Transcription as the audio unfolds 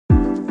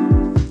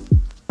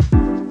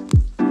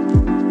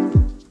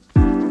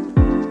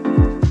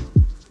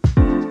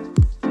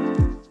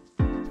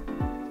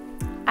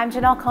I'm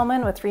Janelle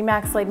Kohlman with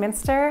Remax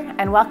Lloydminster,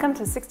 and welcome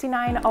to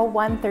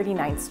 6901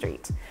 39th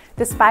Street.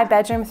 This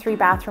 5-bedroom,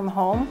 3-bathroom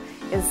home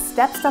is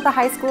steps to the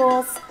high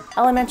schools,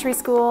 elementary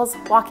schools,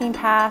 walking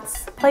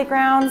paths,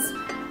 playgrounds,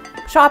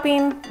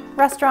 shopping,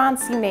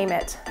 restaurants, you name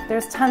it.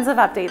 There's tons of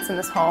updates in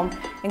this home,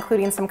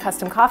 including some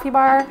custom coffee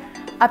bar,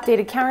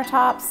 updated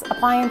countertops,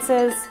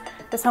 appliances.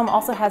 This home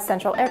also has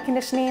central air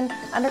conditioning,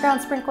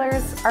 underground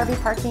sprinklers, RV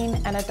parking,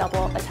 and a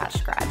double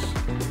attached garage.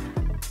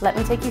 Let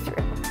me take you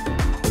through.